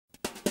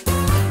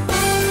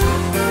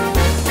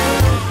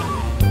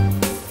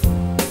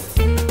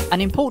An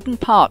important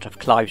part of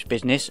Clive's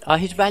business are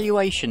his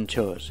valuation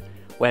tours,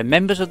 where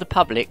members of the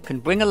public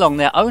can bring along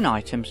their own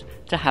items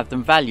to have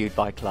them valued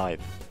by Clive.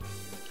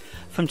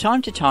 From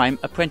time to time,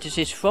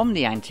 apprentices from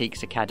the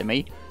Antiques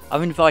Academy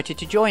are invited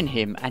to join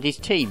him and his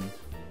team.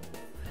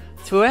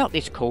 Throughout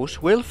this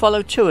course, we'll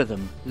follow two of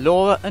them,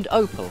 Laura and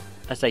Opal,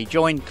 as they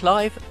join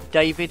Clive,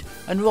 David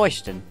and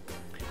Royston,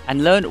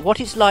 and learn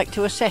what it's like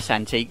to assess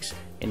antiques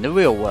in the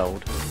real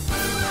world. So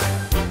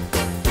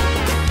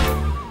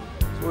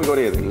what have we got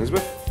here then,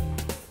 Elizabeth?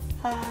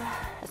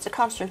 It's a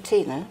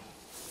concertina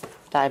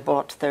that I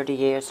bought 30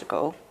 years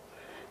ago,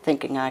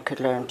 thinking I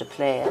could learn to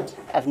play it.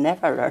 I've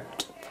never learned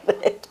to play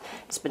it.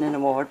 It's been in a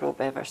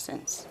wardrobe ever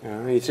since. You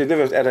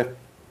never had a...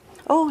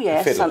 Oh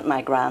yes, some of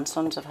my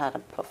grandsons have had a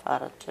puff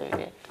at it too.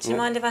 Yeah. Do you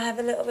mind if I have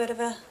a little bit of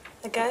a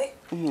go?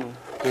 Can you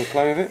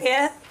play with it?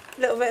 Yeah,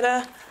 a little bit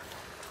of...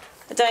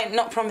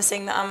 not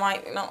promising that I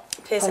might not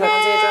pierce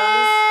around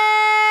eardrums.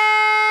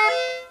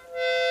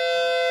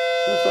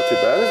 That's not too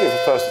bad, is it,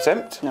 for first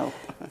attempt? No.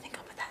 I think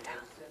I'll put that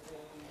down.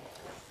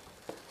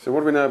 So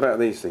what do we know about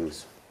these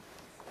things?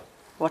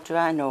 What do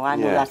I know? I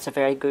know that's a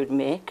very good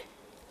make.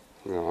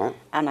 Right.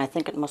 And I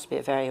think it must be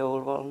a very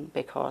old one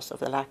because of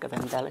the lack of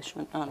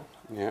embellishment on it.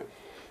 Yeah.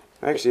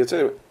 Actually, I'll tell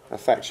you a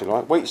fact you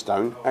like.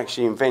 Wheatstone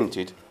actually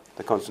invented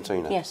the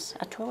concertina. Yes,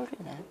 I told you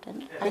that,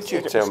 didn't I? Did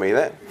you tell me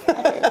that?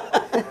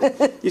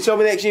 You told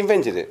me they actually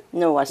invented it?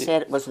 No, I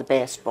said it was the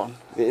best one.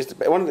 It is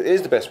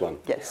the best one?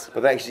 Yes.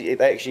 But they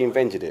actually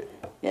invented it?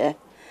 Yeah.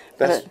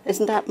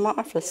 Isn't that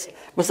marvellous?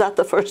 Was that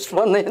the first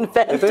one they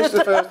invented? That's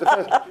the first.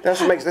 That's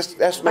what makes the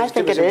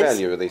difference in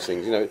value of these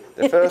things. You know,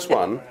 the first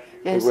one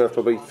is worth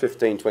probably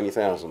 15,000,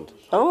 20,000.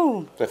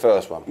 Oh. The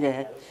first one.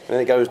 Yeah.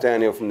 And it goes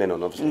downhill from then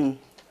on, obviously.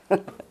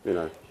 You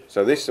know.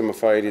 So this, I'm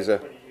afraid, is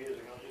a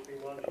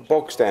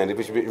bog standard,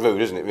 which is a bit rude,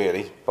 isn't it?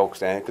 Really, bog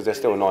standard, because they're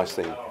still a nice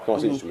thing,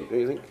 nice instrument. Do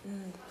you think?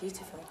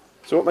 Beautiful.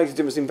 So what makes a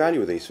difference in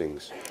value of these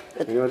things?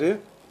 Any idea?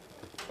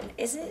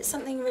 Is it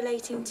something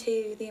relating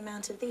to the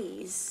amount of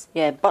these?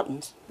 Yeah,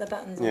 buttons. The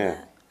buttons on it.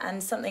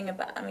 And something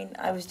about, I mean,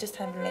 I was just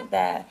having it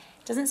there.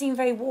 It doesn't seem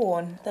very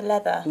worn, the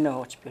leather.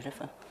 No, it's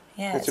beautiful.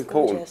 Yeah, it's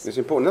important. Gorgeous. It's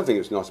important. Another thing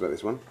that's nice about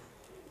this one,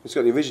 it's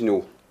got the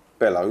original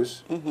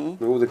bellows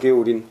with all the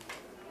gilding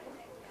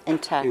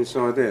intact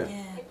inside there.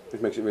 Yeah.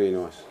 Which makes it really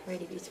nice.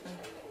 Really beautiful.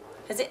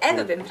 Has it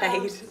ever been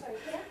played?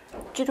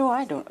 Do you know,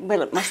 I don't.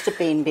 Well, it must have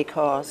been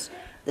because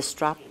the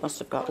strap must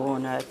have got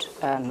worn out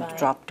and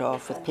dropped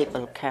off with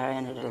people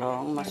carrying it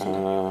along, mustn't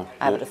it?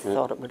 I would have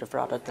thought it would have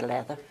rotted the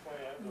leather.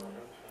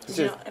 Did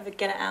you not ever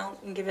get it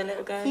out and give it a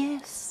little go?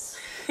 Yes.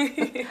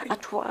 I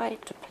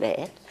tried to play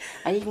it.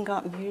 I even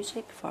got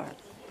music for it,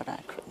 but I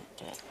couldn't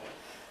do it.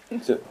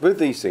 So with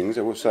these things,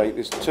 I will say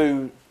there's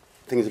two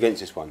things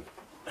against this one.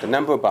 The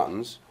number of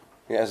buttons,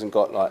 it hasn't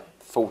got like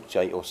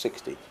 48 or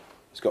 60.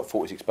 It's got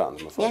 46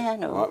 buttons, I'm afraid. Yeah, I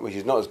know. Right, which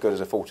is not as good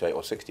as a 48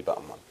 or 60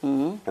 button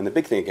one. And the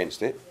big thing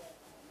against it,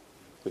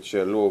 which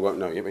Laura won't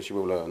know yet, but she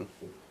will learn,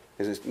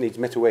 is it needs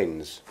metal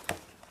ends.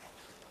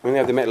 When they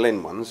have the metal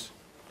end ones,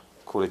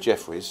 called a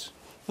Jeffreys,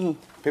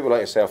 people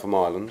like yourself from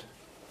Ireland,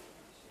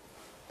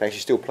 they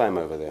actually still play them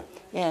over there.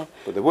 Yeah.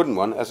 But the wooden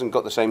one hasn't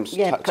got the same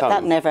Yeah, but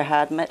that never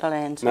had metal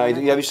ends. No, have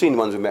you seen the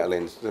ones with metal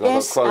ends? They're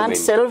Yes, like and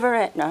silver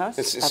ends. No,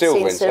 it's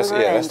silver ends.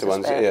 That's the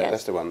ones. well, Yeah,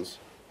 that's the ones.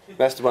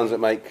 That's the ones that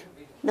make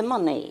the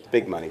money.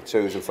 Big money,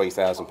 £2,000 and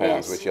 £3,000,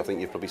 Yes. which I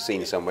think you've probably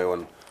seen somewhere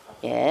on.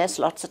 Yes,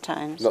 lots of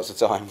times. Lots of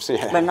times,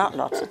 yeah. Well, not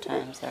lots of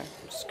times. They're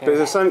But scary.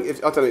 there's something.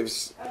 I don't know.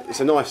 It's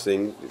a nice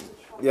thing.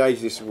 The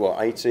age is what,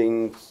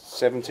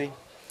 1870,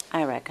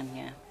 I reckon,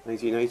 yeah.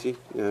 1880.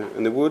 Yeah,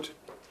 and the wood.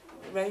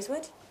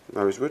 Rosewood?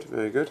 Rosewood,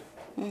 very good.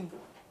 And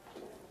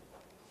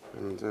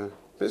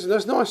that's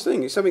a nice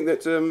thing. It's something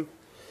that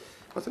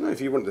I don't know,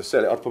 if you wanted to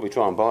sell it, I'd probably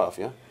try and buy it off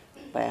you.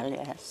 Well,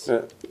 yes.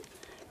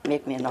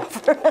 Make me an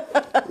offer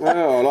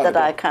well, I like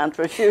that I can't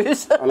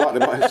refuse. I like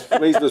them as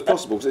reasonable as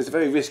possible because it's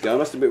very risky. I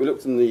must admit, we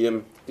looked on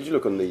the. Did you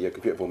look on the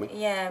computer for me?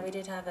 Yeah, we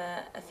did have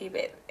a few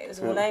bits. It was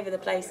all over the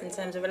place in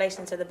terms of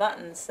relation to the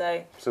buttons.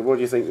 So. So what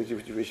do you think that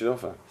we should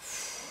offer?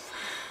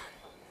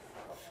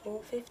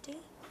 450.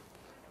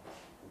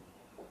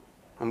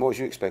 And what was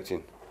you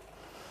expecting?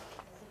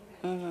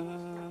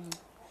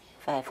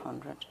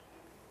 500.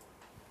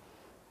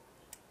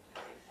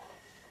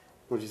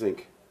 What do you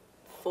think?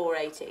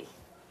 480.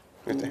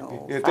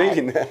 No, You're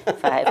dealing there.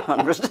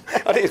 500.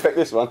 I didn't expect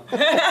this one.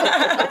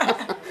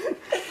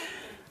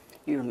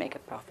 You'll make a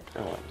profit.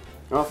 All right.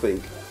 I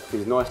think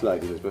she's a nice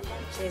lady, Elizabeth.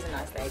 She is a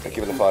nice lady. I'll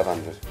give her the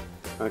 500.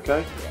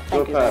 Okay?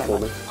 Thank you pay her very for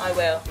much. me, I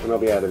will. and I'll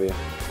be out of here.